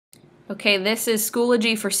Okay, this is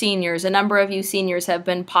Schoology for seniors. A number of you seniors have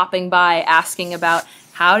been popping by asking about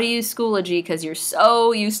how to use Schoology because you're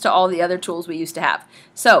so used to all the other tools we used to have.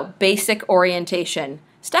 So, basic orientation.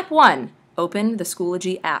 Step 1, open the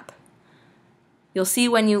Schoology app. You'll see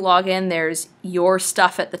when you log in there's your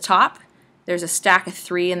stuff at the top. There's a stack of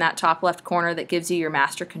 3 in that top left corner that gives you your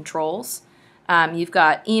master controls. You've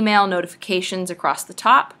got email notifications across the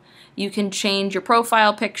top. You can change your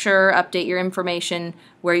profile picture, update your information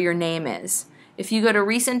where your name is. If you go to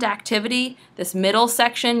recent activity, this middle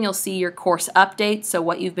section, you'll see your course updates, so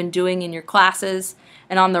what you've been doing in your classes.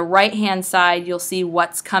 And on the right-hand side, you'll see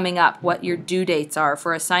what's coming up, what your due dates are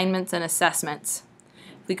for assignments and assessments.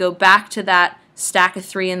 If we go back to that stack of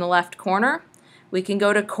 3 in the left corner, we can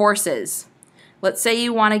go to courses. Let's say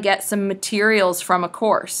you want to get some materials from a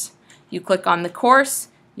course. You click on the course,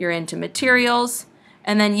 you're into materials,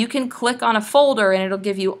 and then you can click on a folder and it'll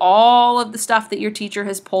give you all of the stuff that your teacher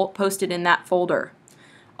has posted in that folder.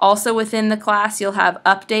 Also within the class you'll have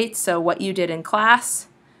updates, so what you did in class.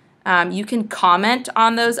 You can comment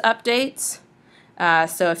on those updates.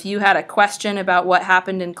 So if you had a question about what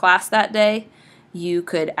happened in class that day, you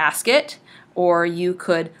could ask it, or you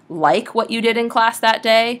could like what you did in class that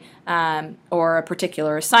day, or a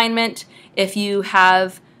particular assignment. If you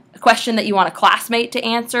have a question that you want a classmate to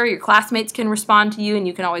answer, your classmates can respond to you, and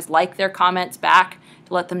you can always like their comments back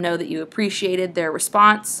to let them know that you appreciated their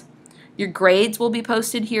response. Your grades will be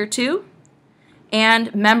posted here too.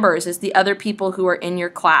 And members is the other people who are in your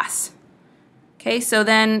class. Okay, so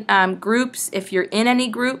then groups, if you're in any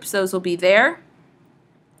groups, those will be there.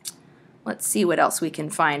 Let's see what else we can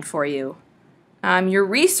find for you. Your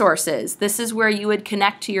resources. This is where you would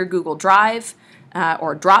connect to your Google Drive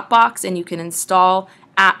or Dropbox, and you can install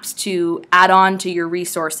apps to add on to your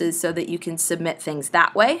resources so that you can submit things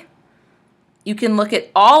that way. You can look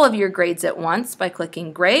at all of your grades at once by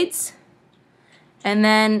clicking Grades. And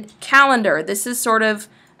then Calendar. This is sort of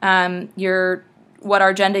what our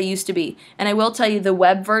agenda used to be. And I will tell you the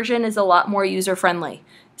web version is a lot more user-friendly.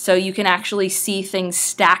 So you can actually see things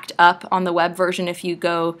stacked up on the web version if you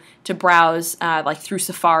go to browse like through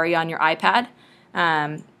Safari on your iPad.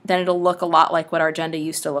 Then it'll look a lot like what our agenda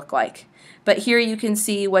used to look like. But here you can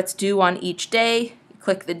see what's due on each day. You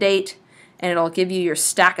click the date and it'll give you your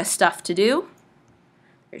stack of stuff to do.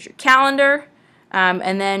 There's your calendar.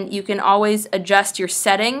 And then you can always adjust your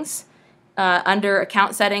settings under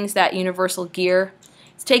account settings, that universal gear.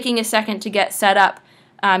 It's taking a second to get set up.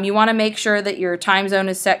 You want to make sure that your time zone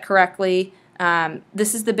is set correctly.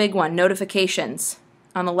 This is the big one, notifications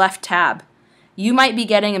on the left tab. You might be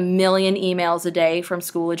getting 1 million emails a day from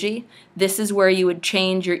Schoology. This is where you would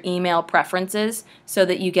change your email preferences so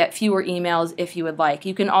that you get fewer emails if you would like.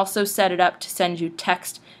 You can also set it up to send you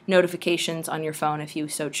text notifications on your phone if you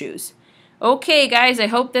so choose. Okay guys, I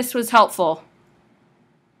hope this was helpful.